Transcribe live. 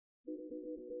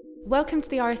Welcome to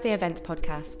the RSA Events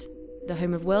Podcast, the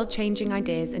home of world-changing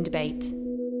ideas and debate.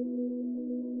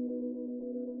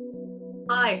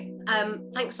 Hi,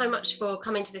 thanks so much for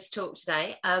coming to this talk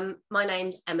today. My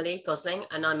name's Emily Gosling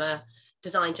and I'm a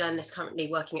design journalist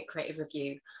currently working at Creative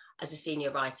Review as a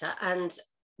senior writer. And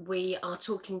we are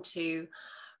talking to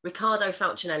Riccardo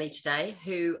Falcinelli today,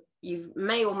 who you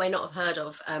may or may not have heard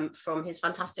of from his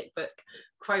fantastic book,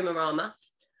 Chromorama,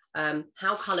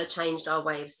 How Colour Changed Our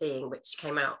Way of Seeing, which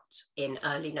came out in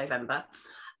early November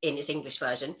in its English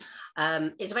version.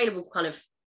 It's available kind of,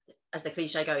 as the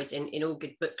cliche goes, in all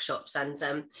good bookshops.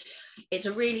 And it's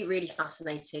a really, really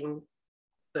fascinating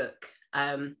book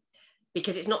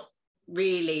because it's not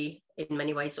really in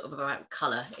many ways sort of about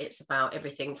colour. It's about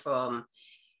everything from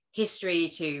history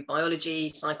to biology,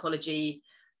 psychology,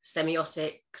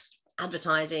 semiotics,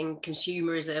 advertising,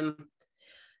 consumerism,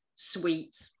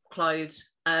 sweets, clothes,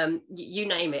 you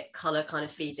name it, colour kind of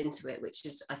feeds into it, which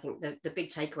is, I think, the big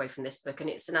takeaway from this book. And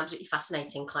it's an absolutely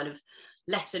fascinating kind of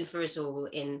lesson for us all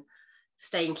in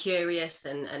staying curious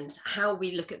and how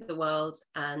we look at the world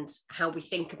and how we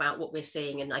think about what we're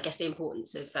seeing. And I guess the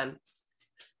importance of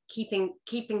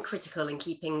keeping critical and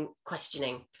keeping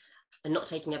questioning and not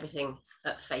taking everything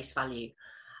at face value.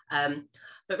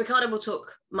 But Riccardo will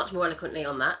talk much more eloquently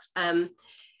on that.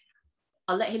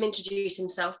 I'll let him introduce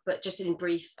himself, but just in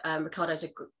brief, Riccardo's a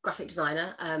graphic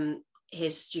designer.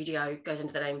 His studio goes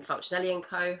under the name Falcinelli &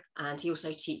 Co. And he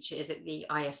also teaches at the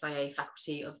ISIA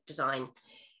Faculty of Design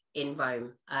in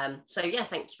Rome. So yeah,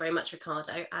 thank you very much,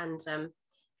 Riccardo, and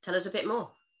tell us a bit more.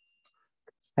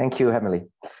 Thank you, Emily.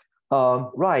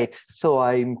 Right, so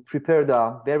I prepared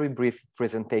a very brief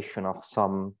presentation of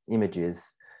some images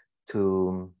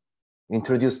to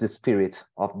introduce the spirit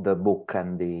of the book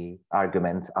and the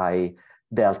arguments I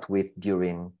dealt with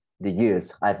during the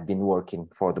years I've been working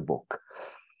for the book.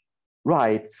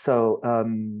 Right, so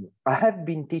I have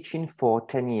been teaching for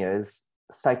 10 years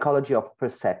psychology of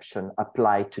perception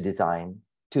applied to design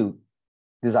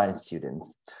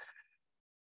students.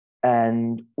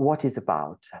 And what is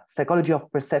about? Psychology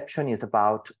of perception is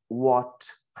about what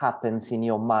happens in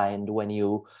your mind when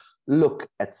you look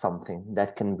at something.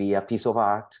 That can be a piece of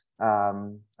art,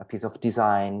 a piece of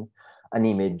design, an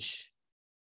image.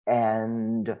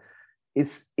 And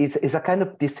it's a kind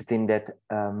of discipline that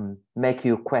make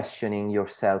you questioning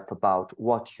yourself about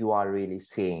what you are really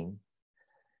seeing.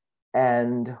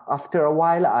 And after a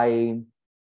while, I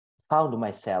found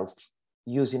myself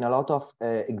using a lot of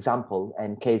example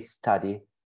and case study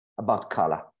about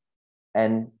color,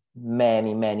 and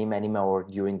many more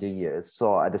during the years.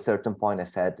 So at a certain point, I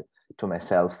said to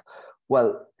myself,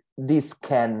 well, this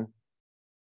can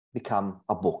become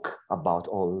a book about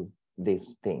all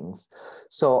these things.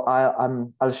 So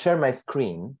I'll share my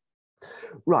screen.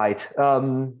 Right,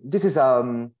 this is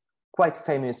quite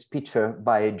famous picture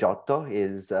by Giotto,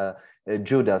 is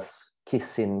Judas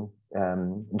kissing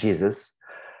Jesus.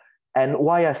 And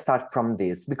why I start from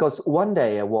this? Because one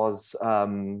day I was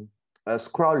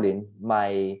scrolling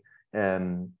my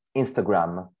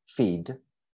Instagram feed,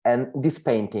 and this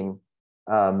painting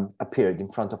appeared in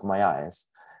front of my eyes.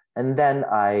 And then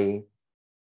I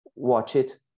watch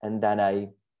it, and then I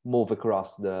move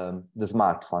across the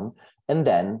smartphone, and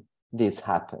then this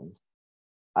happened.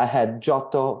 I had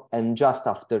Giotto, and just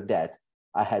after that,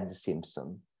 I had The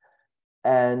Simpsons.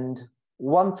 And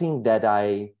one thing that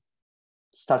I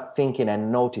start thinking and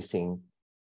noticing,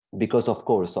 because of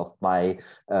course of my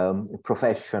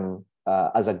profession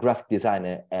as a graphic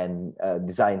designer and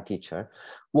design teacher,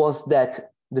 was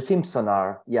that The Simpsons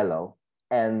are yellow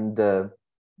and the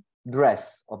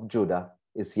dress of Judah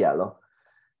is yellow.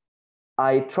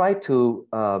 I tried to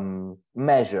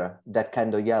measure that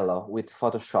kind of yellow with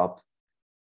Photoshop,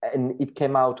 and it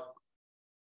came out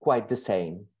quite the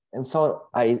same. And so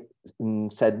I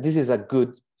said, this is a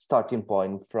good starting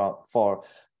point for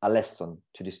a lesson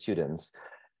to the students,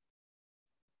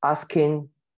 asking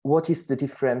what is the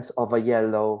difference of a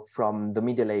yellow from the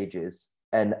Middle Ages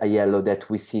and a yellow that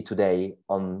we see today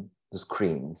on the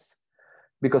screens.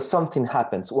 Because something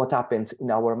happens. What happens in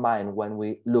our mind when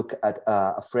we look at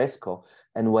a fresco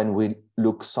and when we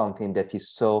look something that is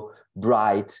so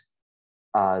bright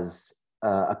as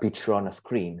a picture on a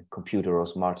screen, computer or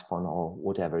smartphone or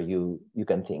whatever you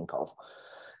can think of.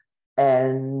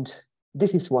 And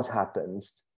this is what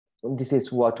happens. This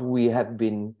is what we have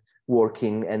been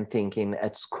working and thinking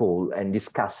at school and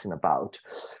discussing about.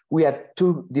 We have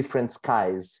two different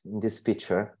skies in this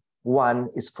picture. One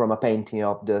is from a painting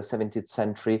of the 17th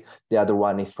century. The other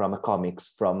one is from a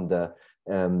comics from the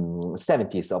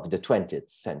 70s of the 20th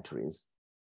centuries.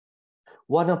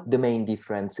 One of the main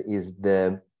difference is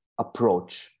the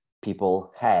approach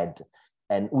people had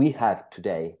and we have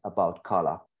today about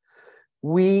color.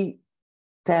 We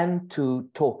tend to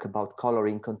talk about color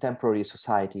in contemporary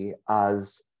society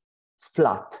as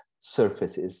flat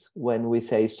surfaces. When we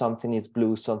say something is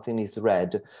blue, something is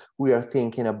red, we are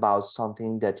thinking about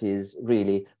something that is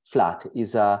really flat,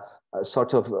 is a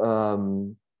sort of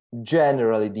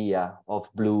general idea of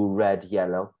blue, red,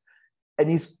 yellow. And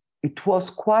it was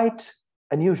quite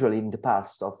unusual in the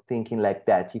past of thinking like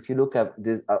that. If you look at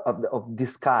this, of the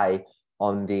sky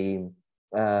on the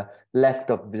left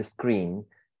of the screen,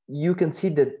 you can see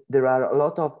that there are a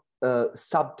lot of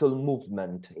subtle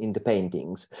movement in the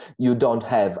paintings. You don't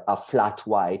have a flat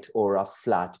white or a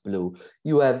flat blue.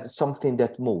 You have something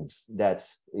that moves, that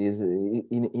is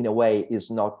in a way is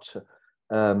not,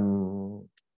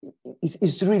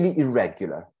 is really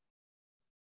irregular.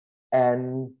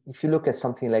 And if you look at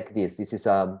something like this is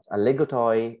a Lego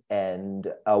toy and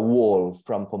a wall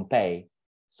from Pompeii,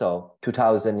 so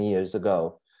 2000 years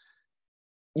ago.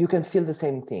 You can feel the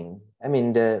same thing. I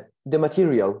mean, the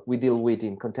material we deal with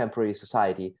in contemporary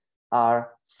society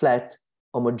are flat,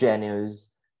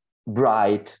 homogeneous,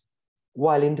 bright,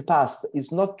 while in the past,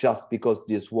 it's not just because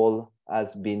this wall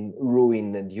has been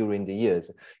ruined during the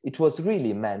years. It was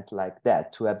really meant like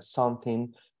that, to have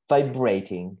something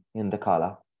vibrating in the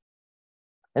color.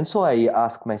 And so I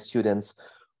ask my students,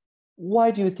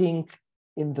 why do you think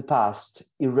in the past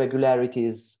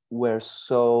irregularities were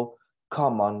so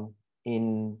common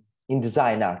in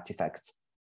design artifacts,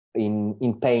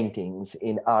 in paintings,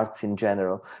 in arts in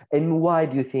general? And why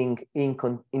do you think in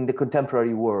the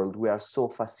contemporary world we are so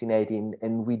fascinating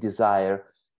and we desire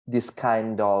this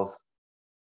kind of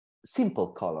simple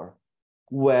color,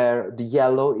 where the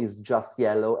yellow is just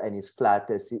yellow and is flat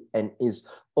and is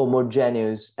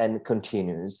homogeneous and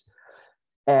continuous?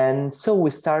 And so we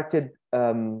started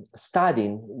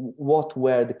studying what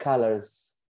were the colors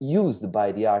used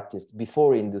by the artists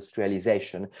before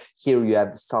industrialization. Here you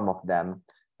have some of them,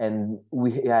 and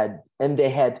they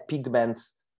had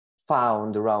pigments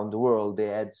found around the world. They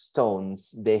had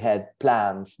stones, they had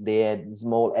plants, they had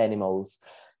small animals,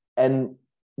 and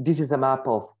this is a map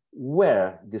of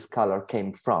where this color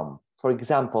came from. For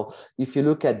example, if you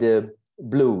look at the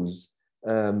blues,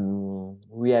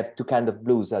 we have two kinds of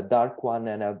blues, a dark one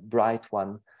and a bright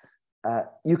one.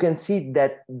 You can see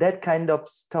that that kind of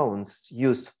stones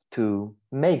used to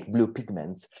make blue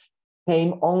pigments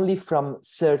came only from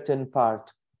certain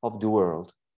part of the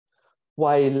world,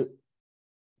 while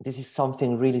this is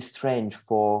something really strange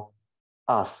for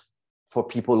us, for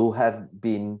people who have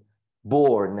been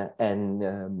born and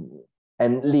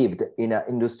lived in an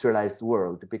industrialized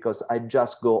world, because I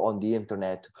just go on the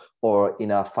internet or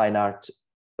in a fine art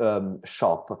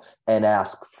shop and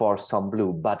ask for some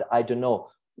blue, but I don't know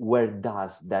where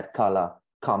does that color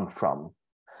come from.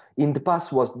 In the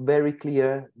past was very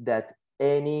clear that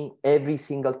every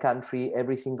single country,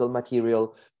 every single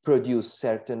material produced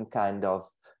certain kind of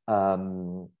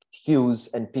hues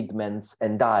and pigments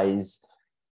and dyes.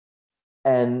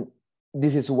 And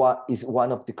this is what is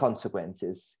one of the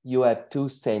consequences. You have two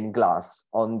stained glass.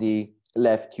 On the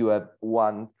left, you have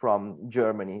one from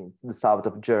Germany, the south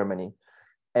of Germany.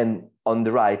 And on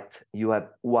the right, you have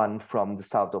one from the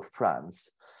south of France.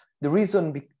 The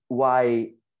reason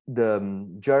why the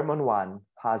German one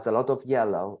has a lot of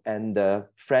yellow and the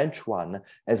French one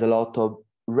has a lot of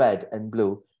red and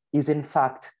blue is in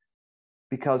fact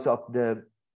because of the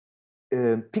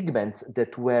pigments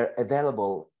that were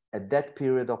available at that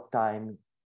period of time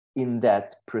in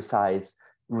that precise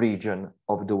region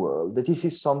of the world. That this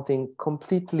is something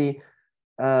completely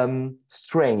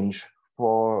strange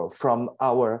from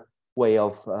our way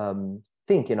of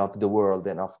thinking of the world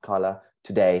and of color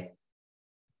today.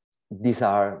 These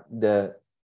are the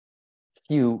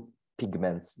few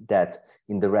pigments that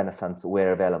in the Renaissance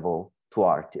were available to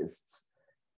artists.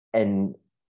 And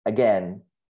again,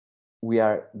 we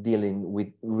are dealing with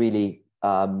really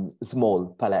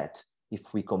small palette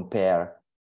if we compare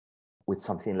with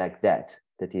something like that.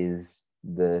 That is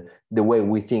the way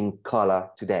we think color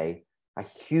today. A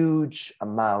huge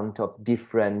amount of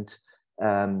different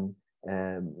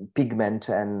pigment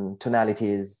and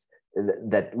tonalities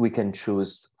that we can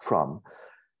choose from.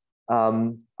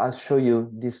 I'll show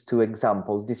you these two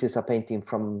examples. This is a painting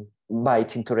by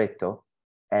Tintoretto,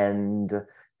 and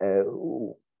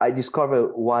I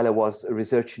discovered while I was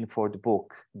researching for the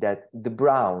book that the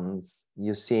browns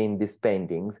you see in these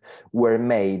paintings were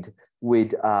made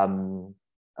with a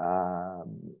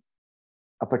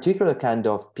particular kind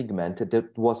of pigment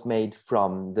that was made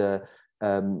from the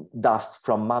dust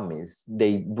from mummies.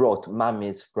 They brought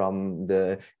mummies from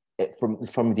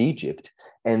Egypt,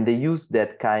 and they used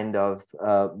that kind of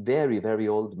very, very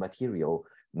old material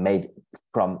made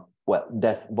from, well,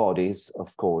 dead bodies,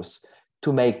 of course,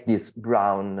 to make this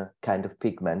brown kind of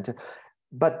pigment.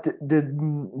 But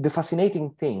the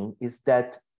fascinating thing is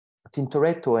that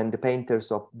Tintoretto and the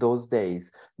painters of those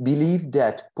days believed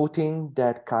that putting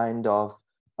that kind of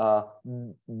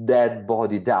dead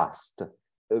body dust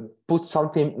put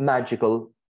something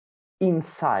magical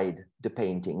inside the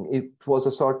painting. It was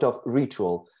a sort of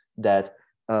ritual that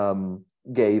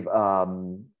gave,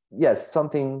 yes,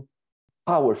 something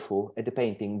powerful at the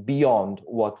painting beyond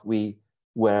what we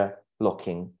were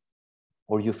looking.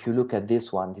 Or if you look at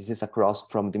this one, this is a cross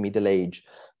from the Middle Age,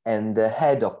 and the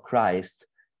head of Christ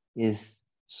is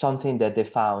something that they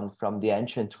found from the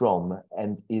ancient Rome,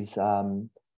 and is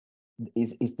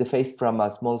the face from a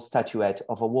small statuette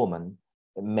of a woman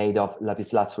made of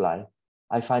lapis lazuli.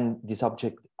 I find this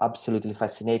object absolutely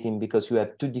fascinating because you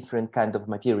have two different kinds of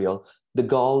material, the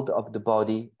gold of the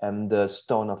body and the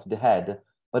stone of the head,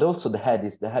 but also the head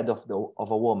is the head of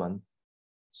a woman.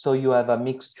 So you have a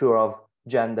mixture of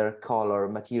gender, color,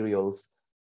 materials.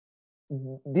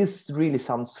 This really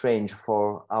sounds strange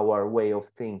for our way of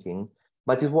thinking,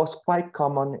 but it was quite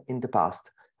common in the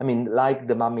past. I mean, like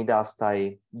the mummy dust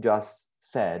I just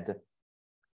said,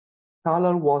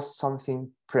 color was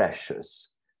something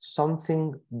precious,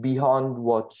 something beyond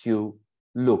what you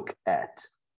look at.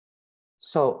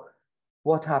 So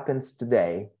what happens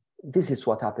today? This is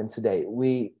what happens today.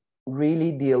 We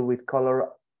really deal with color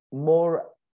more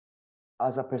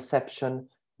as a perception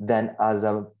than as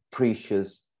a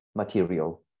precious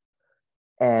material.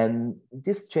 And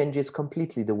this changes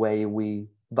completely the way we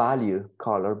value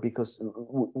color, because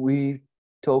we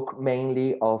talk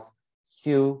mainly of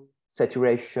hue,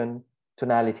 saturation,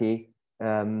 tonality,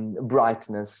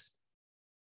 brightness.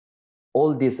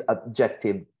 All these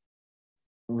adjectives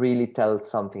really tell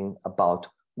something about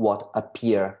what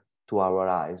appears to our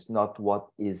eyes, not what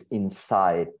is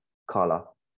inside color.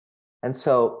 And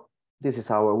so this is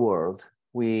our world.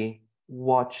 We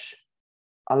watch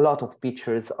a lot of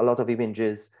pictures, a lot of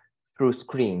images through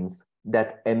screens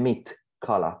that emit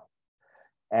color.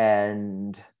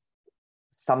 And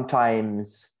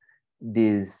sometimes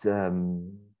this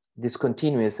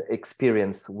continuous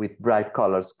experience with bright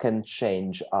colors can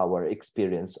change our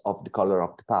experience of the color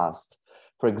of the past.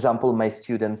 For example, my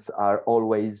students are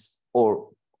always or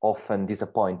often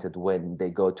disappointed when they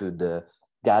go to the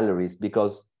galleries,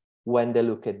 because when they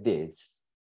look at this,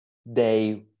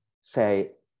 they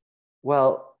say,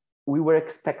 well, we were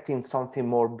expecting something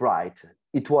more bright.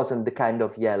 It wasn't the kind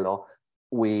of yellow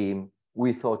we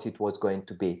thought it was going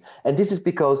to be. And this is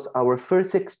because our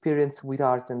first experience with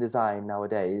art and design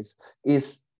nowadays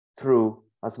is through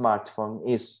a smartphone,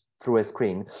 is through a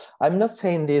screen. I'm not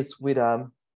saying this with a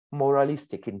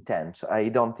moralistic intent. I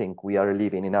don't think we are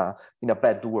living in a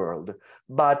bad world.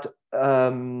 But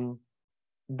the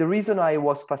reason I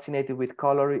was fascinated with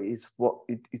color is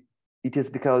it is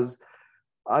because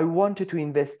I wanted to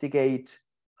investigate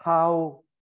how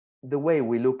the way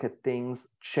we look at things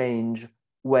change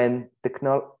when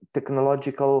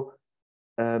technological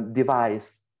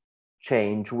device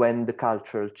change, when the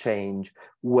culture change,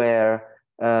 where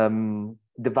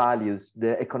the values,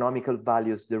 the economical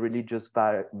values, the religious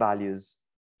values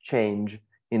change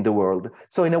in the world.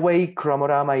 So in a way,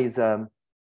 Chromorama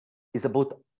is a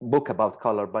book about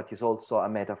color, but is also a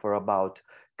metaphor about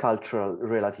cultural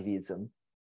relativism.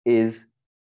 Is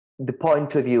the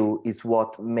point of view is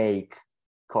what make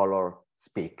color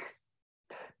speak.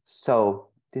 So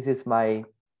this is my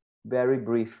very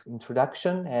brief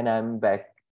introduction, and I'm back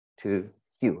to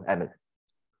you, Emily.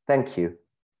 Thank you.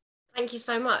 Thank you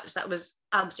so much. That was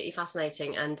absolutely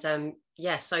fascinating, and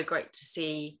yeah, so great to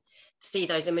see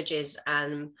those images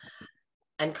and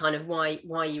kind of why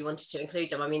you wanted to include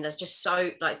them. I mean, there's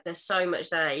so much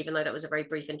there. Even though that was a very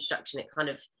brief introduction, it kind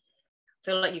of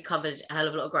feel like you covered a hell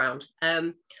of a lot of ground.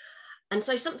 And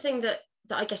so something that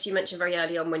I guess you mentioned very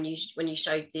early on when you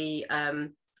showed the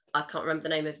I can't remember the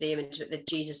name of the image, but the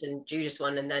Jesus and Judas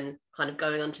one, and then kind of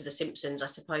going on to the Simpsons, I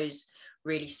suppose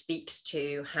really speaks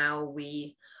to how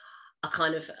we are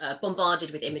kind of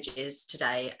bombarded with images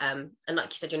today. And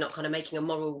like you said, you're not kind of making a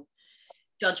moral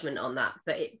judgment on that,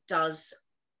 but it does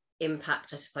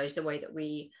impact, I suppose, the way that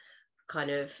we kind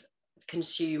of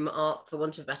consume art, for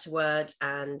want of a better word,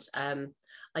 and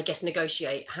I guess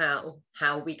negotiate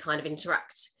how we kind of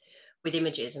interact with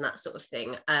images and that sort of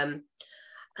thing.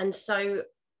 And so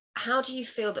how do you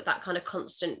feel that kind of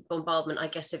constant bombardment, I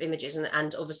guess, of images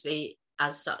and obviously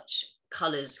as such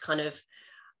colors kind of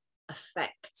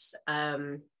affects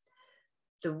the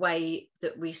way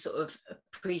that we sort of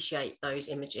appreciate those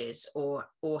images or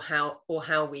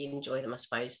how we enjoy them, I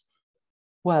suppose?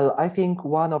 Well, I think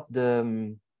one of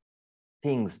the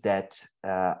things that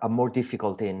are more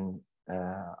difficult in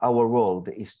our world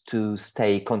is to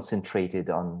stay concentrated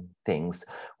on things.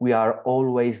 We are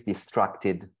always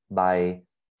distracted by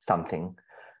something.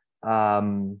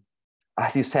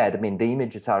 As you said, I mean, the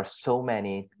images are so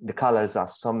many, the colors are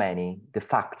so many, the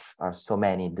facts are so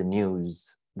many, the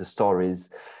news, the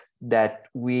stories, that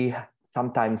we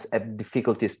sometimes have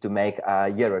difficulties to make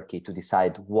a hierarchy to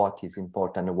decide what is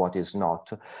important and what is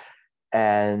not.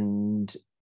 And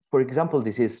for example,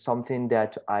 this is something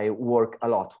that I work a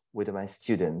lot with my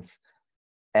students,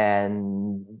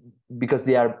 and because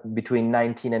they are between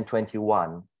 19 and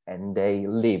 21 and they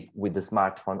live with the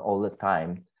smartphone all the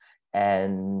time,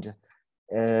 and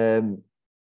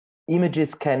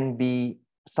images can be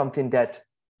something that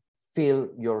fill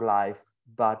your life,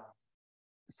 but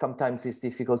sometimes it's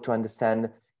difficult to understand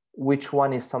which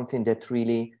one is something that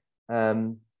really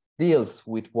deals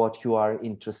with what you are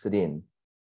interested in.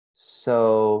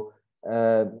 So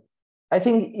I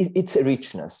think it's a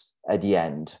richness at the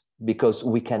end, because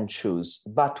we can choose,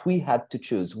 but we have to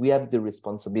choose. We have the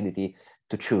responsibility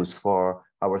to choose for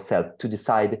ourselves, to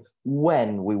decide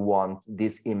when we want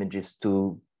these images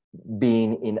to be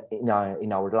in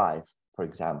our life, for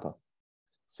example.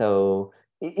 So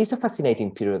it's a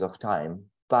fascinating period of time,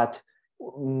 but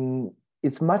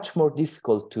it's much more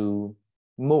difficult to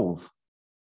move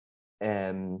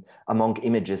among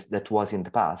images that was in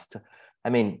the past. I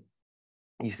mean,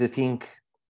 if you think,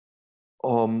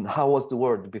 how was the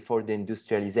world before the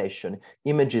industrialization?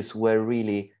 Images were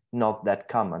really not that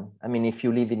common. I mean, if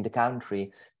you live in the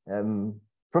country,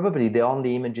 probably the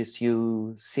only images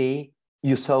you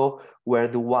saw were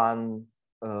the one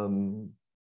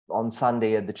on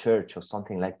Sunday at the church or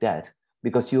something like that,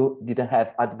 because you didn't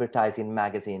have advertising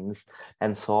magazines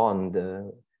and so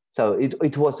on. So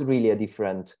it was really a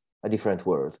different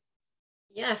world.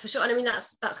 Yeah, for sure. And I mean,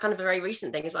 that's kind of a very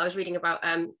recent thing as well. I was reading about,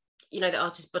 the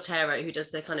artist Botero, who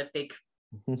does the kind of big,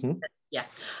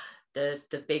 the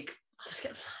big,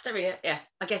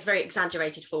 I guess very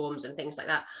exaggerated forms and things like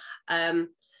that. And,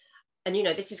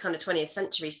 this is kind of 20th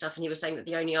century stuff. And he was saying that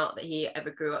the only art that he ever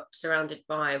grew up surrounded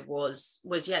by was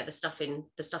the stuff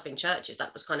in churches.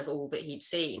 That was kind of all that he'd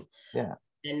seen. Yeah.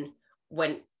 And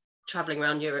went traveling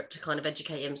around Europe to kind of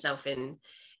educate himself in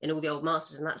all the old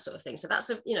masters and that sort of thing. So that's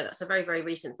a very, very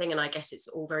recent thing. And I guess it's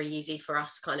all very easy for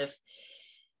us kind of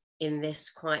in this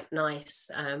quite nice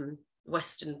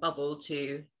Western bubble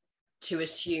to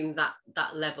assume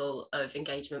that level of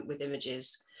engagement with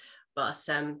images. But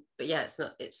yeah, it's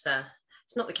not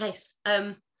the case.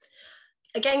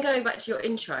 Again, going back to your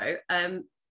intro,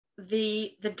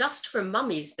 the dust from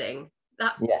mummies thing,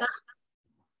 that's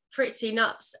pretty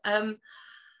nuts.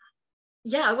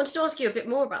 Yeah, I wanted to ask you a bit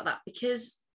more about that,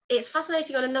 because it's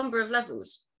fascinating on a number of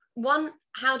levels. One,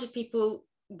 how did people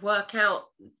work out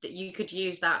that you could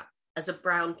use that as a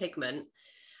brown pigment?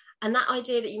 And that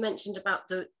idea that you mentioned about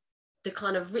the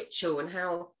kind of ritual and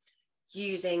how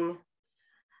using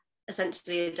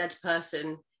essentially a dead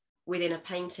person within a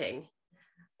painting,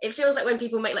 it feels like when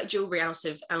people make like jewelry out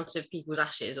of people's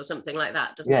ashes or something like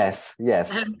that, doesn't it?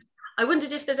 Yes. I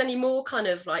wondered if there's any more kind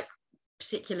of like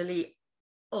particularly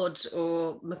odd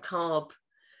or macabre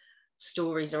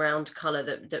stories around colour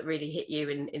that really hit you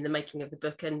in the making of the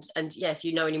book, and yeah, if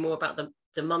you know any more about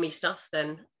the mummy stuff,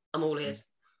 then I'm all ears.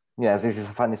 Yes, this is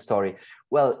a funny story.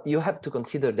 Well, you have to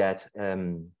consider that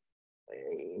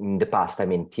in the past, I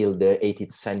mean, till the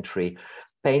 18th century,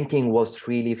 painting was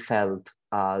really felt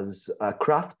as a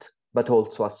craft, but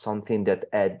also as something that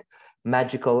had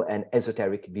magical and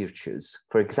esoteric virtues.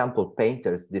 For example,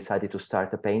 painters decided to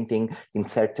start a painting in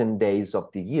certain days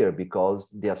of the year because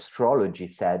the astrology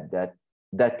said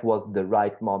that was the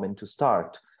right moment to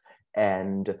start.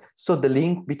 And so the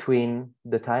link between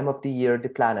the time of the year, the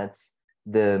planets,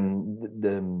 the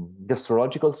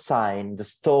astrological sign, the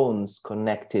stones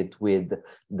connected with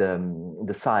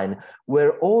the sign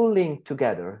were all linked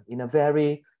together in a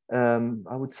very,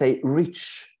 I would say,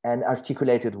 rich and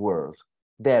articulated world.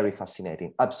 Very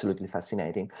fascinating, absolutely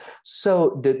fascinating.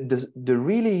 So the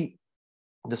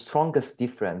strongest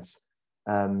difference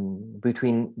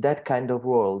between that kind of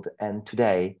world and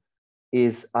today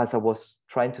is, as I was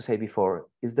trying to say before,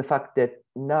 is the fact that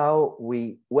now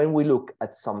when we look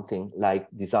at something like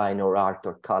design or art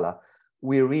or color,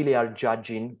 we really are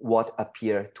judging what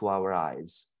appears to our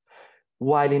eyes.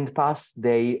 While in the past,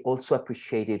 they also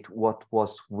appreciated what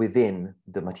was within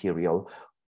the material,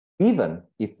 even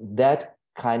if that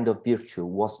kind of virtue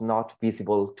was not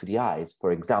visible to the eyes.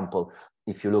 For example,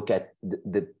 if you look at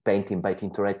the painting by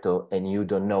Tintoretto and you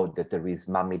don't know that there is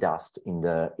mummy dust in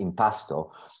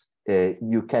impasto,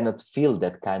 you cannot feel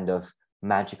that kind of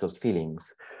magical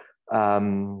feelings.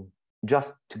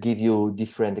 just to give you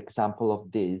different example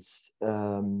of this,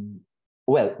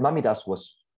 well, Mamidas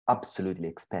was absolutely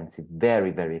expensive,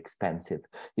 very, very expensive.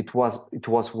 It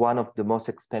was one of the most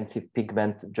expensive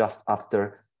pigment just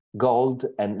after gold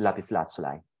and lapis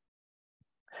lazuli.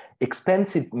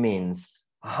 Expensive means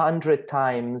 100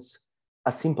 times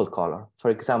a simple color.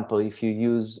 For example, if you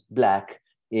use black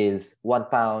is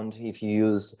 £1. If you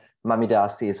use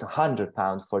Mamidas is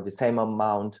 £100 for the same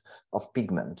amount of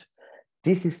pigment.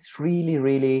 This is really,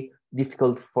 really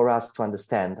difficult for us to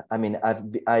understand. I mean,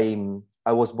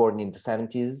 I was born in the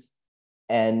 70s,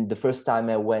 and the first time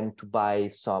I went to buy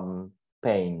some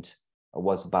paint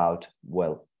was about,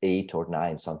 well, 8 or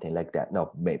 9, something like that.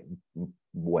 No, maybe,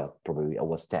 well, probably I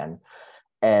was 10.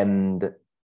 And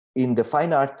in the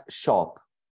fine art shop,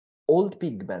 old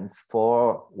pigments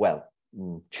for, well,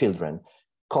 children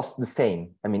cost the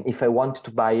same. I mean, if I wanted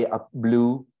to buy a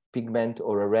blue pigment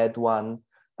or a red one,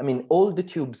 I mean, all the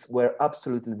tubes were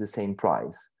absolutely the same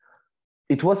price.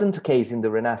 It wasn't the case in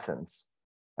the Renaissance.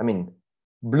 I mean,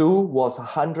 blue was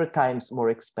 100 times more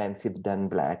expensive than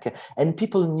black, and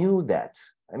people knew that.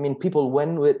 I mean, people,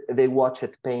 when they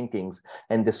watched paintings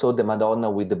and they saw the Madonna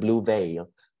with the blue veil,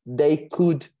 they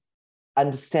could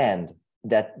understand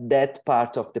that that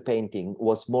part of the painting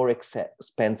was more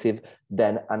expensive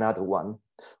than another one.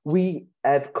 We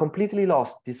have completely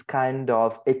lost this kind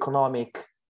of economic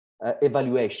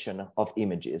evaluation of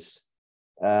images.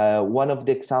 One of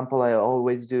the examples I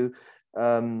always do,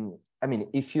 I mean,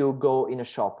 if you go in a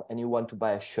shop and you want to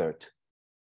buy a shirt,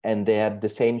 and they have the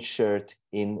same shirt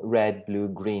in red, blue,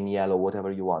 green, yellow,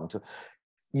 whatever you want,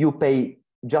 you pay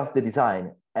just the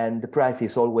design and the price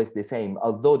is always the same,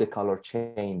 although the color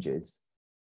changes.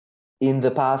 In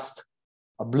the past,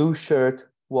 a blue shirt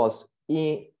was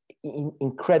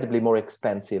incredibly more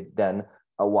expensive than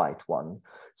a white one.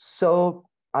 So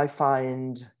I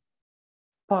find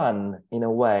fun, in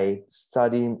a way,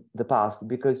 studying the past,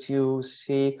 because you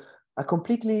see a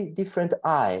completely different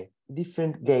eye,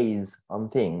 different gaze on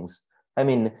things. I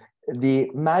mean, the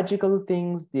magical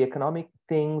things, the economic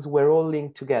things were all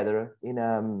linked together in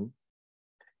a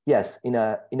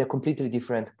completely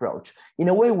different approach. In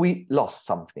a way, we lost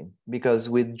something because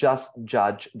we just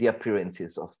judge the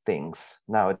appearances of things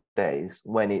nowadays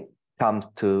when it comes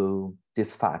to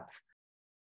these facts.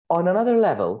 On another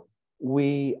level,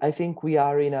 I think we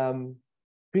are in a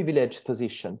privileged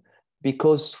position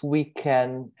because we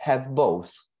can have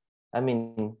both. I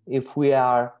mean, if we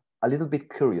are a little bit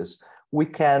curious, we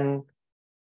can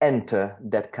enter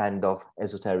that kind of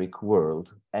esoteric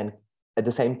world and at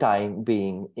the same time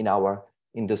being in our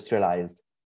industrialized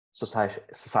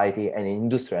society and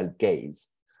industrial gaze.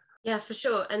 Yeah, for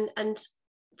sure. And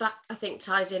that, I think,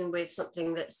 ties in with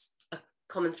something that's a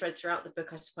common thread throughout the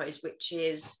book, I suppose, which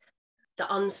is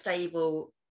the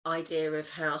unstable idea of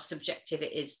how subjective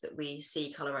it is that we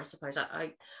see colour, I suppose.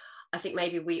 I think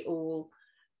maybe we all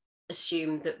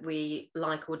assume that we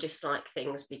like or dislike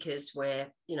things because we're,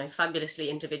 you know, fabulously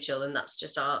individual and that's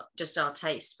just our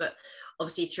taste. But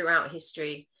obviously throughout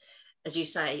history, as you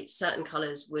say, certain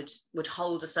colours would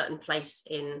hold a certain place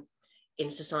in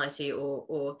society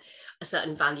or a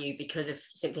certain value because of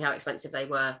simply how expensive they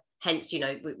were. Hence, you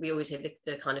know, we always hear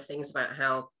the kind of things about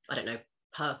how, I don't know,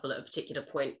 purple at a particular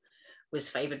point was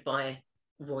favoured by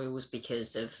royals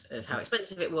because of how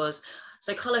expensive it was.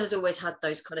 So colour has always had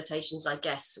those connotations, I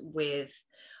guess, with,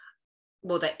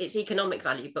 well, that its economic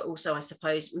value, but also, I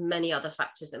suppose, many other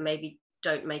factors that maybe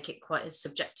don't make it quite as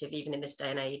subjective, even in this day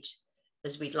and age,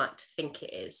 as we'd like to think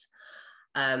it is.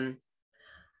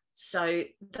 So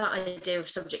that idea of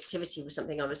subjectivity was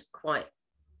something I was quite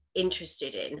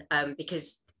interested in,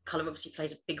 because colour obviously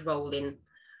plays a big role in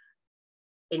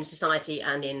society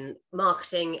and in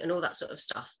marketing and all that sort of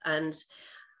stuff. And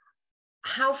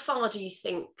how far do you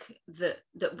think that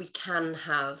we can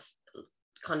have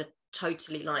kind of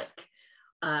totally like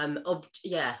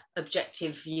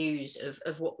objective views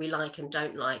of what we like and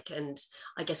don't like? And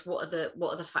I guess what are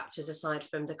the factors, aside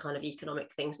from the kind of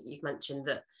economic things that you've mentioned,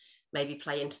 that maybe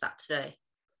play into that today?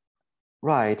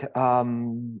 Right.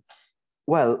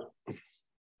 Well,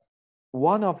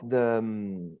 one of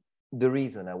the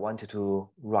reason I wanted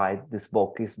to write this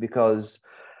book is because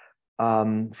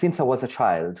since I was a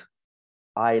child,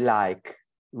 I like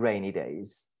rainy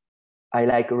days. I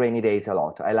like rainy days a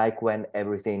lot. I like when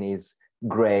everything is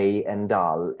gray and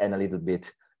dull and a little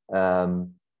bit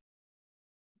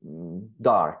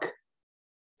dark.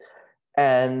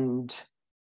 And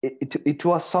it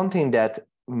was something that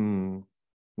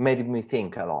made me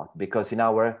think a lot, because in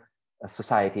our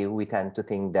society, we tend to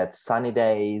think that sunny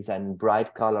days and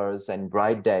bright colors and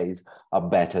bright days are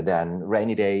better than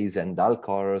rainy days and dull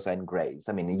colors and grays.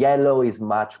 I mean, yellow is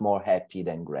much more happy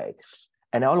than gray.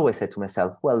 And I always said to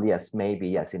myself, well, yes, maybe,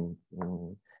 yes,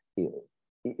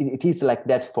 it is like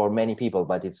that for many people,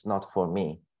 but it's not for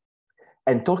me.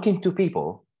 And talking to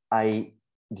people, I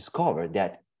discovered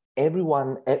that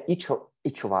everyone, each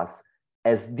of us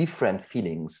has different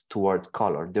feelings toward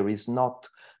color. There is not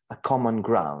a common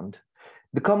ground.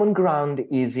 The common ground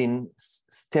is in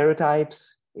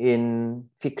stereotypes, in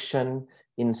fiction,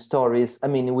 in stories. I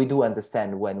mean, we do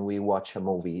understand when we watch a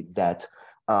movie that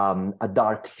a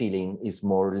dark feeling is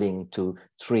more linked to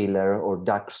thriller or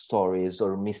dark stories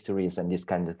or mysteries and these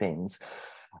kind of things.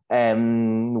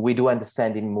 We do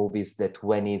understand in movies that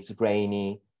when it's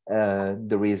rainy,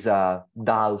 there is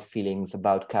dull feelings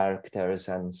about characters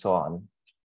and so on.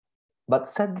 But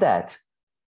said that,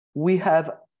 we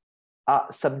have a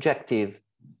subjective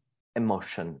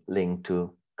emotion linked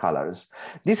to colors.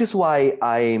 This is why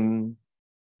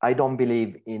I don't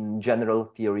believe in general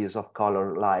theories of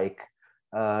color like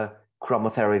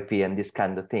chromotherapy and these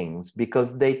kind of things,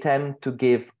 because they tend to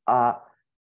give a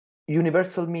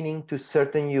universal meaning to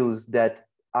certain hues that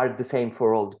are the same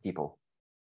for all the people.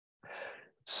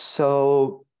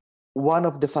 So one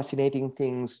of the fascinating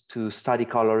things to study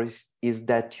colors is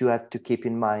that you have to keep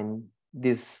in mind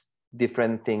these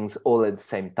different things all at the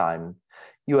same time.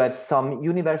 You have some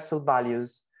universal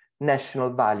values, national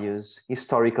values,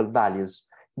 historical values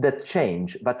that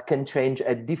change, but can change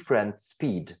at different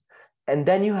speed. And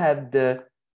then you have the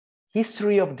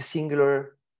history of the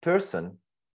singular person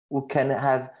who can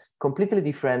have completely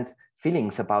different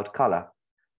feelings about color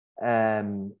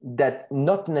that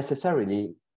not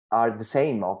necessarily are the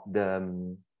same of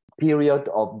the period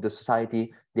of the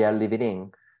society they are living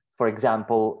in. For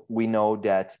example, we know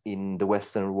that in the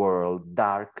Western world,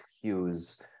 dark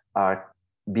hues are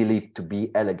believed to be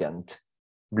elegant,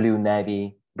 blue,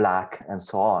 navy, black, and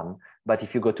so on. But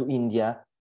if you go to India,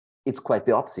 it's quite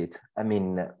the opposite. I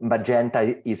mean,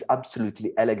 magenta is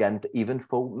absolutely elegant even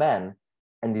for men.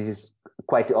 And this is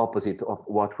quite the opposite of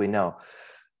what we know.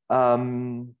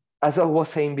 As I was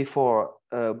saying before,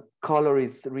 color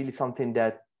is really something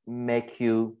that makes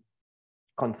you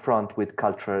confront with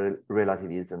cultural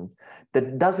relativism.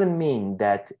 That doesn't mean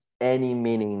that any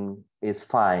meaning is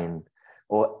fine,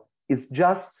 or it's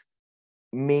just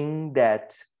mean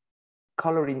that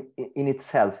color in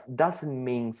itself doesn't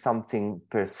mean something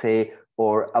per se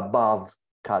or above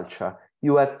culture.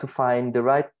 You have to find the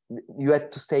right, you have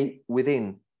to stay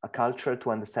within a culture to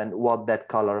understand what that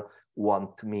color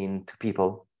want to mean to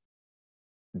people.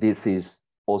 This is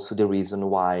also the reason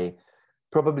why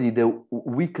probably the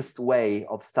weakest way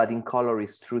of studying color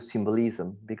is through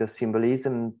symbolism, because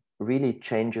symbolism really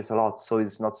changes a lot. So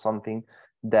it's not something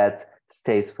that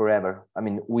stays forever. I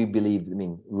mean, we believe,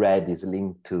 red is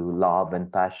linked to love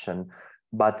and passion,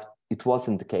 but it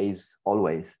wasn't the case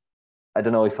always. I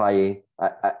don't know if I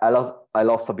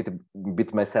lost a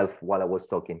bit myself while I was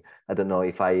talking. I don't know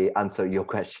if I answered your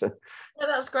question. No,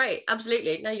 that was great.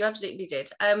 Absolutely. No, you absolutely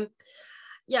did.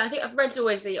 Yeah, I think red's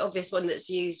always the obvious one that's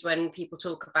used when people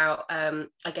talk about,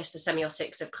 I guess, the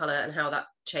semiotics of colour and how that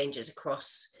changes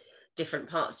across different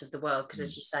parts of the world. Because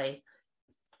as you say,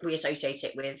 we associate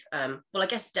it with, well, I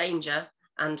guess danger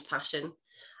and passion.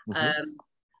 Mm-hmm.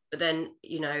 But then,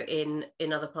 in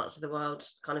other parts of the world,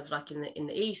 kind of like in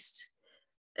the East,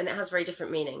 and it has very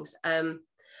different meanings.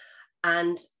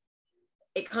 And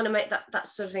it kind of made that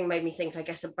sort of thing made me think, I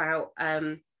guess, about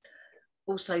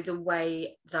also the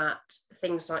way that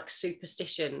things like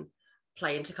superstition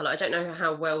play into colour. I don't know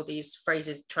how well these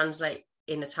phrases translate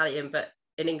in Italian, but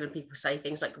in England, people say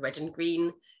things like red and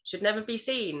green should never be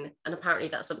seen. And apparently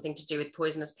that's something to do with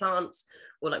poisonous plants,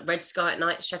 or like red sky at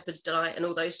night, shepherd's delight, and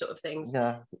all those sort of things.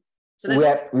 Yeah. So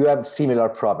we have similar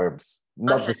proverbs,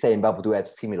 not the same, but we have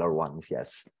similar ones,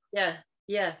 yes. Yeah.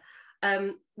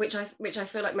 Which I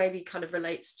feel like maybe kind of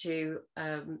relates to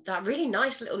that really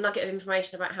nice little nugget of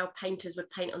information about how painters would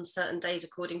paint on certain days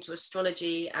according to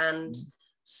astrology and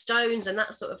stones and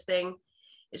that sort of thing.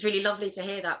 It's really lovely to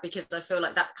hear that, because I feel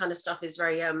like that kind of stuff is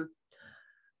very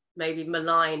maybe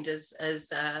maligned as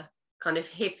kind of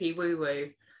hippie woo-woo,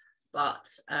 but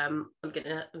I'm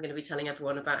gonna be telling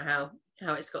everyone about how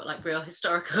it's got like real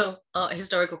historical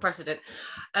precedent.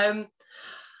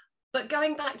 But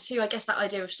going back to, I guess, that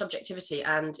idea of subjectivity,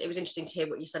 and it was interesting to hear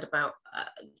what you said about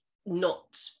not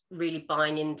really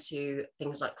buying into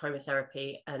things like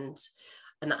chromotherapy and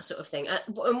that sort of thing.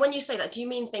 And when you say that, do you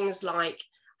mean things like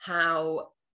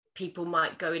how people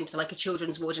might go into like a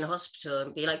children's ward in a hospital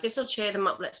and be like, this will cheer them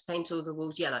up, let's paint all the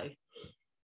walls yellow?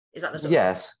 Is that the sort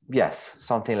Yes,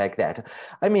 something like that.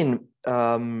 I mean,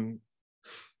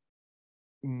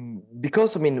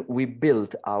 because we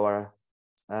build our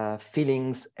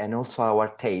feelings and also our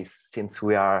tastes since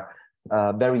we are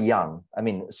very young. I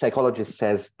mean, psychologist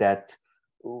says that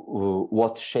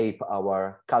what shape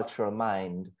our cultural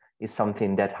mind is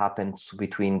something that happens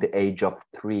between the age of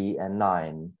 3 and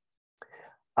 9.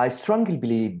 I strongly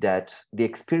believe that the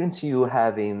experience you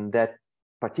have in that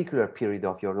particular period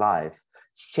of your life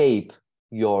shape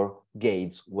your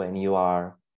gaze when you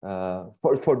are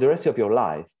for the rest of your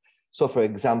life. So, for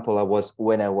example,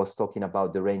 when I was talking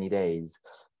about the rainy days,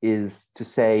 is to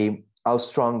say how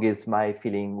strong is my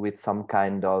feeling with some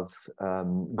kind of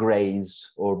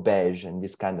grays or beige and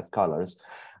this kind of colors.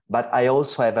 But I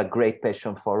also have a great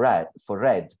passion for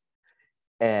red.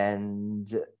 And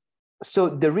so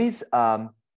there is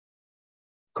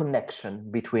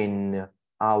connection between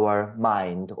our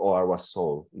mind or our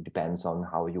soul. It depends on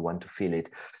how you want to feel it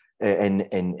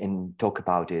and talk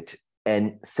about it,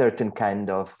 and certain kind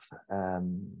of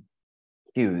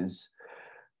cues.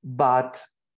 But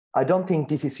I don't think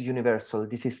this is universal.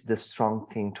 This is the strong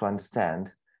thing to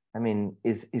understand. I mean,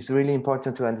 it's really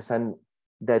important to understand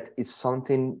that it's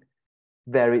something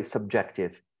very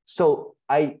subjective. So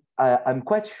I'm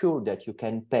quite sure that you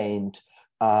can paint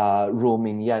a room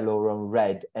in yellow or in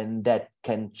red, and that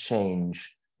can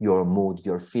change your mood,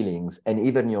 your feelings, and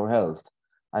even your health.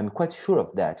 I'm quite sure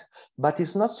of that. But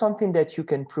it's not something that you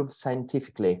can prove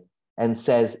scientifically and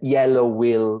says yellow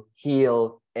will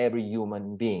heal every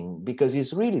human being, because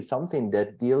it's really something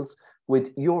that deals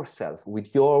with yourself,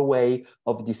 with your way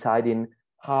of deciding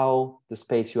how the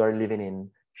space you are living in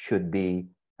should be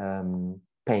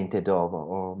painted over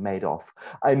or made of.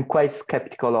 I'm quite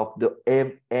skeptical of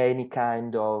any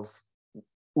kind of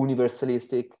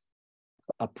universalistic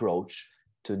approach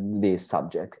to this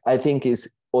subject. I think it's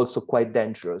also quite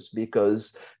dangerous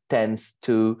because tends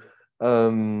to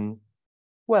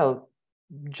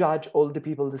judge all the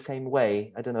people the same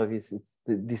way. I don't know if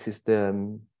this is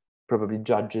the probably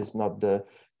judge is not the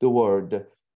word,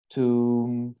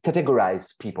 to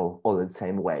categorize people all the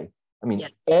same way. I mean,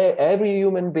 every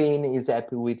human being is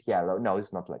happy with yellow. No,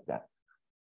 it's not like that.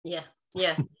 Yeah.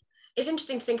 It's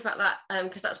interesting to think about that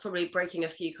because that's probably breaking a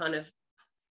few kind of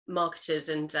marketers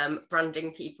and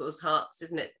branding people's hearts,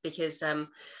 isn't it? Because I'm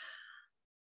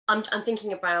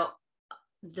thinking about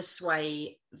the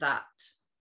sway that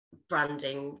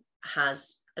branding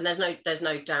has, and there's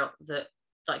no doubt that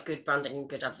like good branding and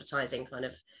good advertising kind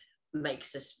of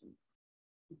makes us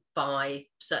buy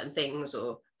certain things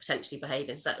or potentially behave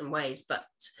in certain ways. But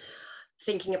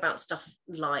thinking about stuff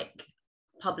like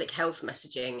public health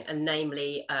messaging, and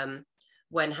namely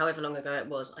when, however long ago it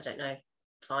was, I don't know,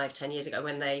 5-10 years ago,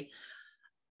 when they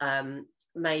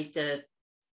made the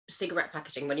cigarette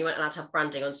packaging, when you weren't allowed to have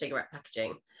branding on cigarette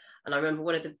packaging. And I remember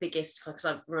one of the biggest, because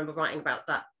I remember writing about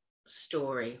that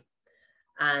story,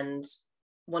 and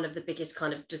one of the biggest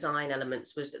kind of design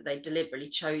elements was that they deliberately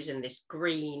chosen this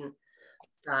green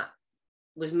that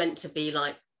was meant to be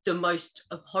like the most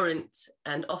abhorrent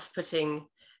and off-putting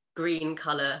green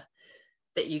color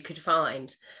that you could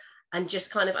find. And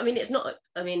just kind of, it's not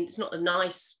a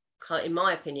nice color in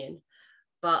my opinion,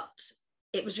 but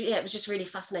it was just really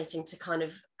fascinating to kind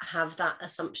of have that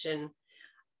assumption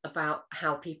about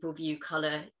how people view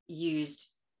color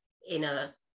used in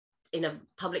a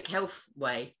public health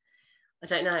way. I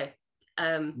don't know.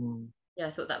 I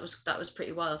thought that was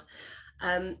pretty wild.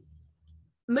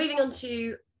 Moving on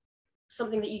to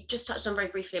something that you just touched on very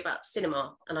briefly about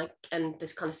cinema and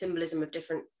this kind of symbolism of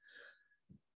different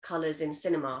colors in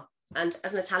cinema. And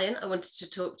as an Italian, I wanted to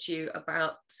talk to you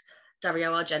about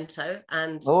Dario Argento.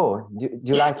 And do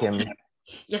you like him?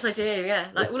 Yes, I do.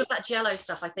 Yeah, like all of that Giallo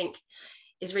stuff, I think,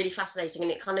 is really fascinating,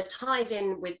 and it kind of ties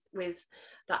in with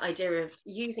that idea of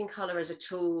using color as a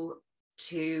tool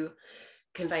to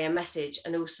convey a message,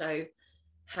 and also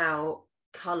how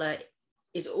color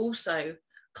is also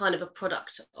kind of a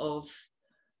product of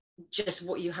just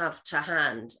what you have to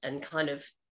hand, and kind of,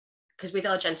 because with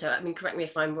Argento, correct me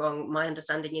if I'm wrong, my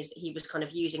understanding is that he was kind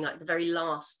of using like the very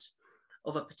last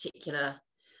of a particular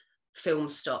film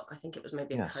stock. I think it was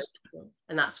maybe a Kodak film,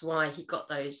 and that's why he got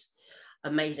those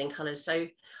amazing colors. So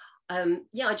I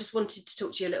just wanted to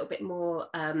talk to you a little bit more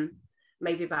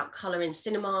maybe about color in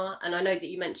cinema. And I know that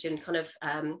you mentioned kind of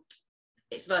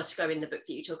it's Vertigo in the book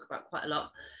that you talk about quite a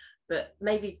lot, but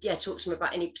maybe talk to me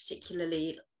about any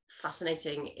particularly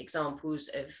fascinating examples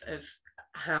of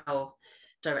how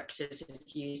directors have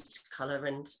used color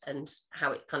and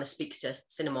how it kind of speaks to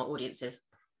cinema audiences.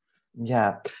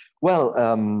 Well,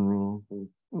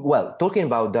 talking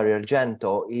about Dario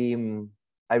Argento,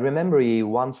 I remember he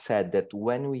once said that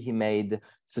when he made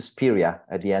Suspiria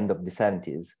at the end of the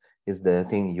 70s, is the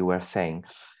thing you were saying,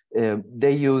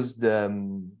 they used,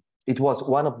 it was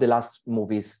one of the last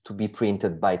movies to be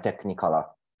printed by Technicolor.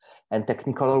 And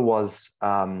Technicolor was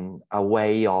a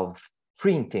way of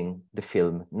printing the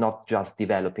film, not just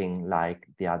developing like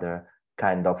the other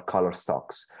kind of color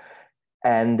stocks.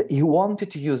 And he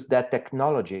wanted to use that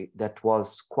technology that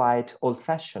was quite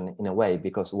old-fashioned in a way,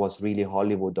 because it was really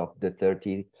Hollywood of the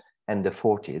 30s and the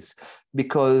 40s,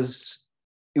 because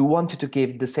he wanted to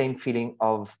give the same feeling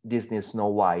of Disney's Snow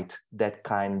White, that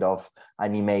kind of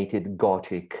animated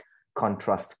gothic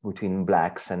contrast between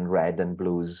blacks and red and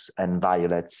blues and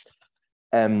violets.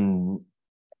 And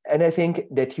I think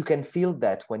that you can feel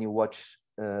that when you watch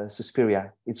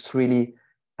Suspiria. It's really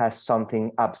has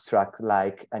something abstract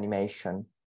like animation,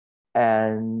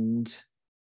 and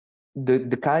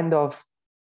the kind of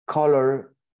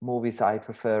color movies I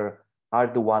prefer are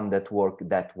the one that work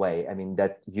that way. I mean,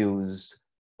 that use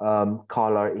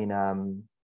color in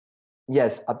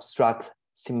yes, abstract,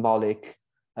 symbolic,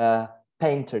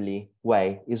 painterly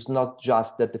way. It's not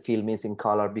just that the film is in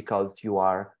color because you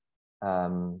are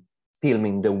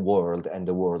filming the world and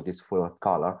the world is full of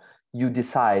color. You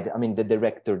decide, I mean, the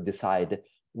director decide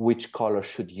which color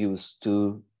should use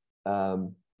to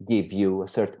give you a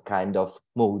certain kind of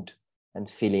mood and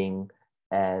feeling,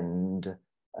 and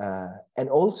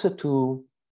also to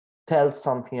tell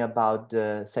something about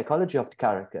the psychology of the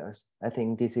characters. I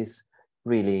think this is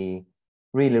really,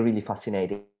 really, really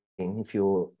fascinating if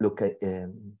you look at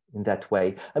in that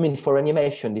way. I mean, for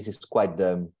animation, this is quite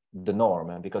the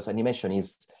norm, because animation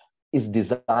is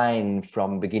designed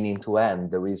from beginning to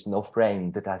end. There is no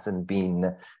frame that hasn't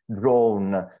been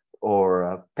drawn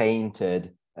or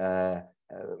painted.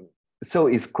 So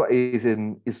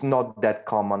it's not that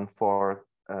common for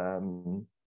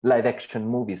live action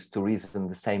movies to reason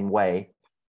the same way,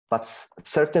 but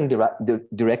certain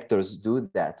directors do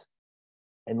that.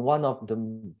 And one of the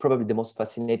probably the most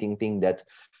fascinating thing that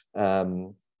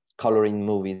coloring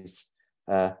movies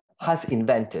has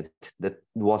invented that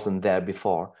wasn't there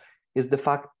before is the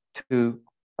fact to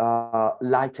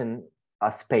lighten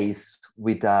a space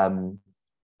with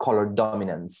color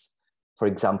dominance. For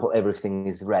example, everything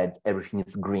is red, everything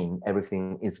is green,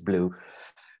 everything is blue.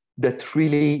 That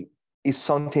really is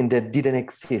something that didn't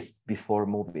exist before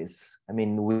movies. I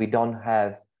mean, we don't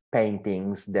have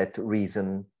paintings that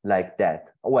reason like that.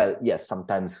 Well, yes,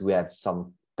 sometimes we have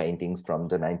some paintings from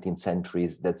the 19th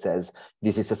centuries that says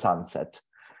this is a sunset,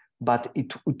 but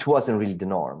it wasn't really the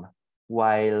norm.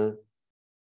 While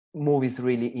movies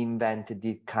really invented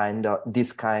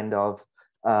this kind of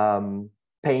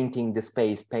painting the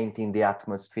space, painting the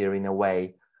atmosphere in a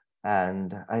way,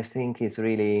 and I think it's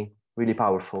really, really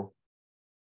powerful.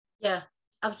 Yeah,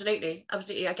 absolutely.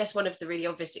 I guess one of the really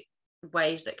obvious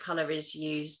ways that color is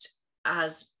used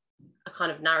as a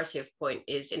kind of narrative point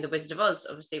is in The Wizard of Oz,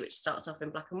 obviously, which starts off in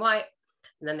black and white,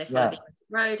 and then they follow the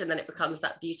road, and then it becomes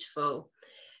that beautiful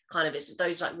kind of, it's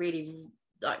those like really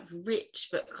like rich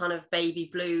but kind of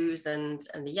baby blues and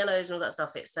the yellows and all that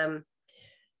stuff. It's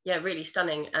yeah, really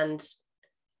stunning. And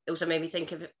it also made me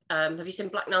think of have you seen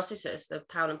Black Narcissus, the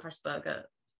Powell and Pressburger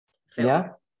film? Yeah.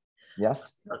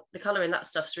 Yes. The color in that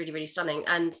stuff's really, really stunning.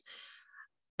 And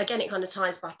again, it kind of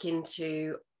ties back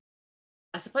into,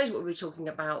 I suppose, what we were talking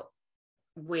about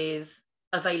with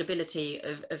availability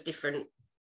of different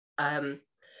kind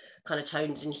of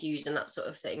tones and hues and that sort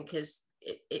of thing, because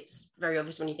it's very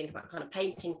obvious when you think about kind of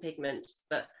painting pigments.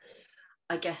 But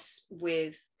I guess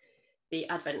with the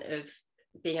advent of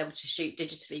being able to shoot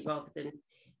digitally rather than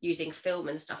using film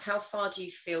and stuff, how far do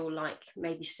you feel like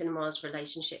maybe cinema's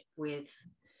relationship with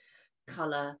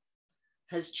color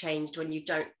has changed when you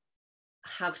don't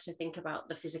have to think about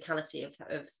the physicality of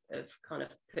kind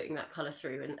of putting that color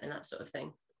through and that sort of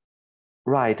thing?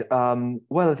 Right.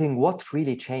 Well, I think what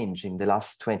really changed in the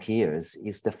last 20 years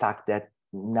is the fact that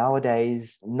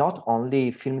nowadays, not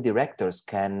only film directors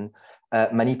can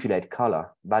manipulate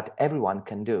color, but everyone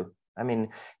can do. I mean,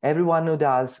 everyone who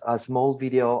does a small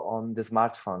video on the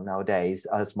smartphone nowadays,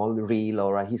 a small reel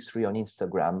or a history on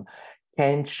Instagram,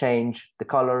 can change the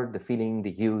color, the feeling,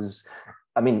 the hues.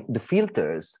 I mean, the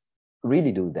filters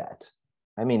really do that.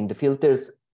 I mean, the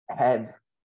filters have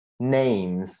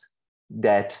names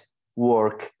that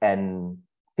work and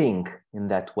think in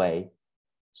that way.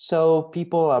 So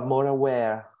people are more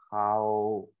aware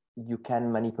how you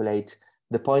can manipulate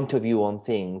the point of view on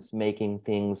things, making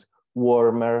things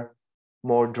warmer,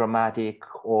 more dramatic,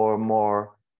 or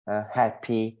more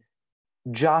happy,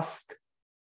 just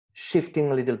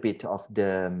shifting a little bit of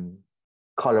the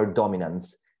color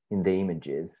dominance in the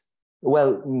images.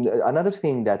 Well, another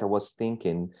thing that I was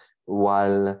thinking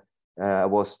while I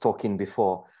was talking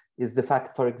before is the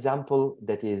fact, for example,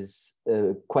 that is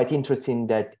quite interesting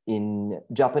that in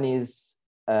Japanese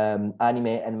anime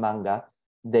and manga,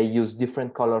 they use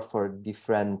different color for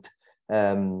different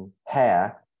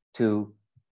hair to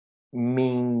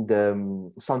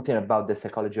mean something about the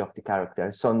psychology of the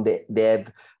character. So they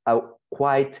have a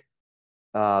quite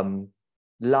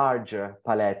larger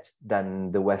palette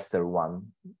than the Western one.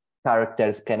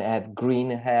 Characters can have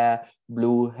green hair,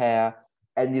 blue hair,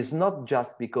 and it's not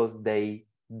just because they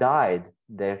dyed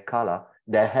their color,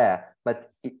 their hair,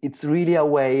 but it's really a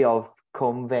way of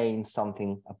conveying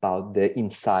something about the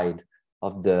inside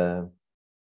of the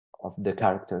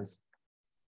characters.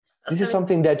 This is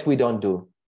something that we don't do.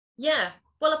 Yeah.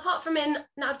 Well, apart from now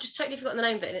I've just totally forgotten the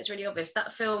name of it, and it's really obvious.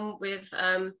 That film with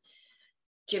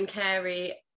Jim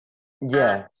Carrey.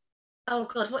 Yes. Oh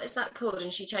God, what is that called?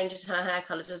 And she changes her hair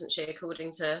color, doesn't she,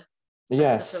 according to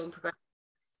yes as the film progresses?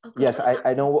 Oh God, yes,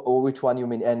 I know which one you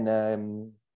mean,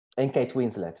 and Kate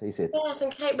Winslet, is it? Yes,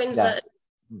 and Kate Winslet.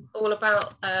 Yeah. All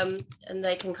about and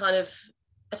they can kind of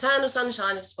Eternal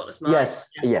Sunshine of Spotless Mind.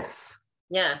 Yes.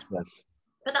 Yeah.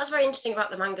 But that's very interesting about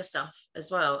the manga stuff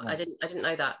as well. Yeah. I didn't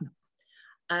know that.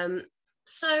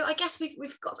 So I guess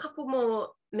we've got a couple more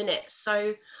minutes.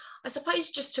 So I suppose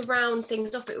just to round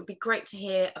things off, it would be great to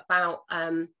hear about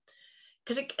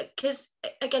because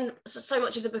again, so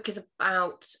much of the book is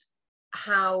about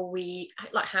how we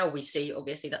see.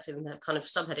 Obviously, that's in the kind of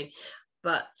subheading,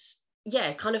 but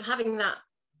yeah, kind of having that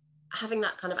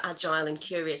kind of agile and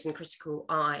curious and critical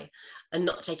eye, and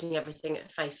not taking everything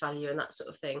at face value and that sort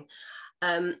of thing.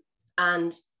 And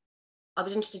I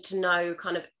was interested to know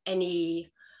kind of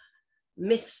any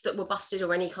myths that were busted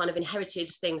or any kind of inherited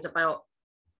things about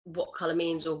what colour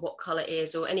means or what colour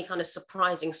is, or any kind of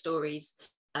surprising stories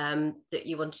that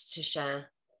you wanted to share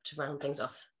to round things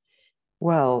off.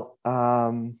 Well,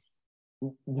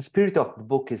 the spirit of the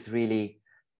book is really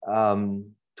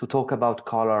to talk about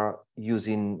colour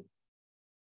using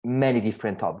many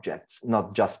different objects,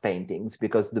 not just paintings,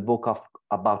 because the book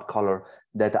about color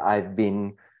that I've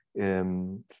been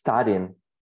studying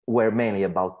were mainly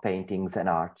about paintings and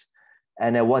art.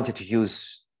 And I wanted to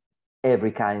use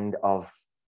every kind of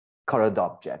colored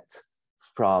object,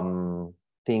 from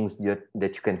things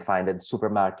that you can find at the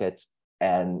supermarket,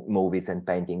 and movies and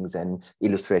paintings and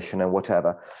illustration and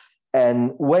whatever.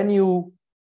 And when you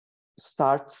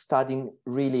start studying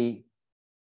really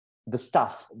the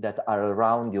stuff that are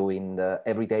around you in the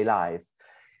everyday life,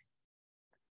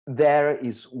 there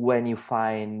is when you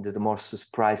find the more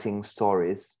surprising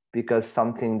stories, because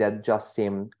something that just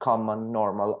seemed common,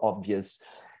 normal, obvious,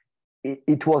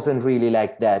 it wasn't really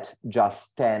like that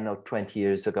just 10 or 20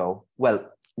 years ago.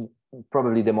 Well,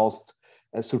 probably the most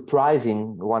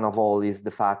surprising one of all is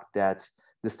the fact that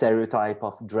the stereotype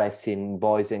of dressing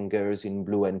boys and girls in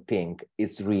blue and pink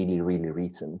is really, really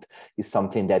recent. It's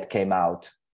something that came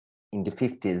out in the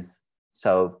 50s.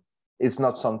 So it's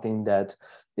not something that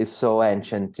is so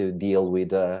ancient to deal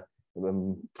with a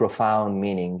profound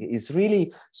meaning. It's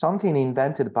really something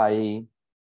invented by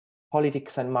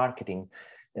politics and marketing.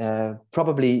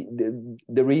 Probably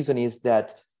the reason is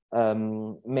that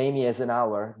Mamie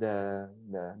Eisenhower,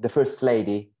 the first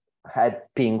lady, had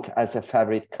pink as a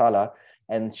favorite color,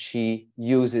 and she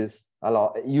used a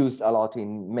lot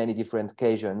in many different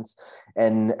occasions,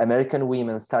 and American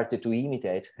women started to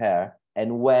imitate her.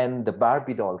 And when the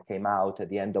Barbie doll came out at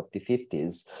the end of the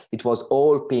 50s, it was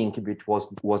all pink. It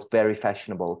was very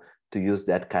fashionable to use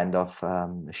that kind of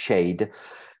shade.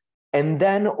 And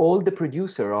then all the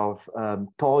producer of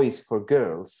toys for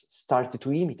girls started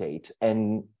to imitate.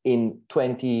 And in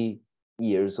 20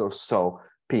 years or so,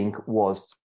 pink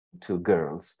was to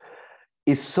girls.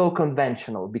 It's so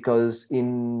conventional, because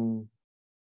in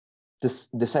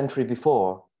the century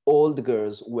before, all the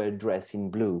girls were dressed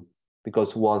in blue,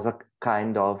 because it was a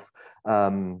kind of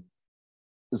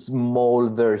small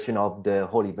version of the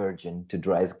Holy Virgin to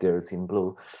dress girls in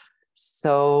blue.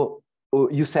 So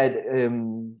you said,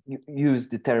 you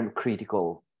used the term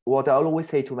critical. What I always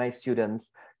say to my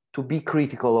students, to be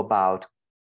critical about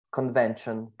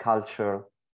convention, culture,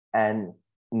 and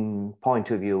point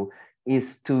of view,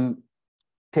 is to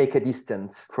take a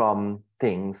distance from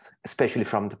things, especially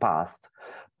from the past,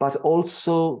 but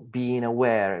also being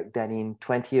aware that in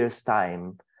 20 years'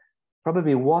 time,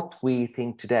 probably what we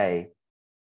think today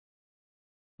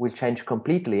will change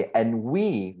completely, and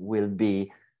we will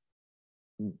be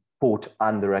put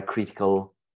under a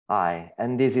critical eye.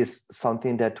 And this is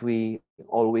something that we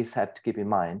always have to keep in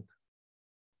mind.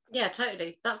 Yeah,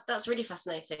 totally. That's really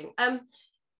fascinating.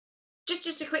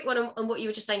 Just a quick one on what you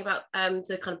were just saying about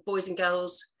the kind of boys and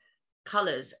girls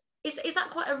colours. Is that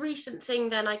quite a recent thing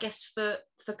then, I guess,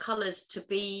 for colours to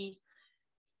be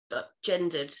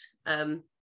gendered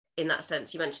in that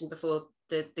sense? You mentioned before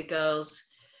the girls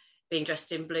being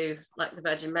dressed in blue like the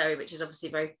Virgin Mary, which is obviously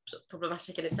very sort of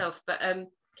problematic in itself. But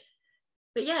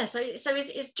yeah, so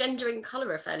is gendering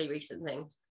colour a fairly recent thing?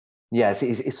 Yes,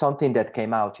 it's something that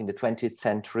came out in the 20th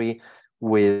century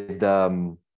with,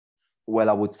 well,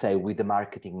 I would say with the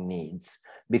marketing needs.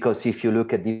 Because if you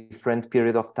look at different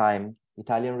period of time,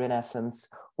 Italian Renaissance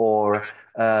or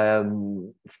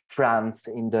France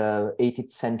in the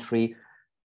 18th century,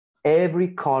 every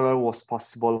color was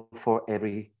possible for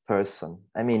every person.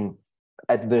 I mean,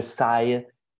 at Versailles,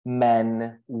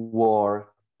 men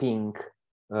wore pink,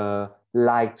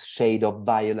 light shade of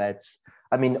violets.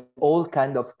 I mean, all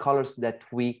kind of colors that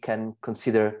we can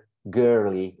consider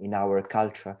girly in our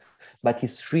culture, but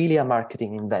it's really a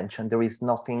marketing invention. There is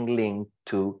nothing linked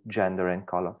to gender and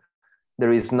color.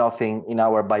 There is nothing in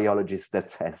our biologists that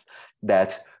says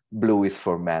that blue is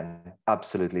for men.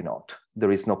 Absolutely not.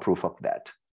 There is no proof of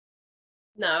that.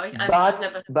 No, I've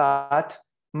never. But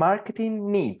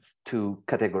marketing needs to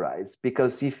categorize,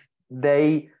 because if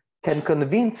they can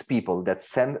convince people that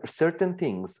certain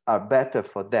things are better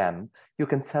for them, you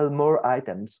can sell more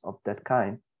items of that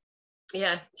kind.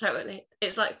 Yeah, totally.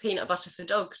 It's like peanut butter for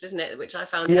dogs, isn't it? Which I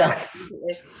found yes,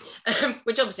 out,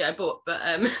 which obviously I bought, but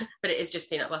it is just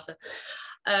peanut butter.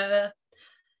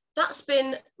 That's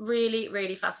been really,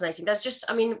 really fascinating. There's just,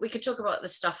 I mean, we could talk about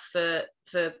this stuff for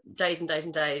days and days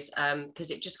and days,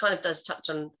 because it just kind of does touch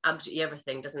on absolutely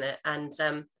everything, doesn't it? And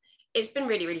it's been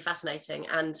really, really fascinating.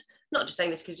 And not just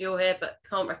saying this because you're here, but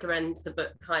can't recommend the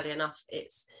book highly enough.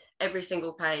 It's every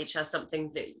single page has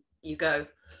something that you go,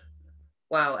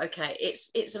 wow, okay.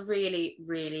 It's a really,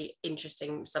 really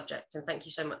interesting subject. And thank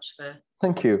you so much for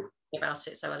talking about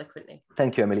it so eloquently.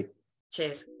 Thank you, Emily.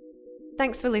 Cheers.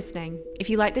 Thanks for listening. If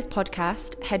you like this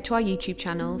podcast, head to our YouTube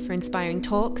channel for inspiring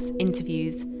talks,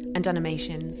 interviews, and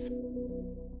animations.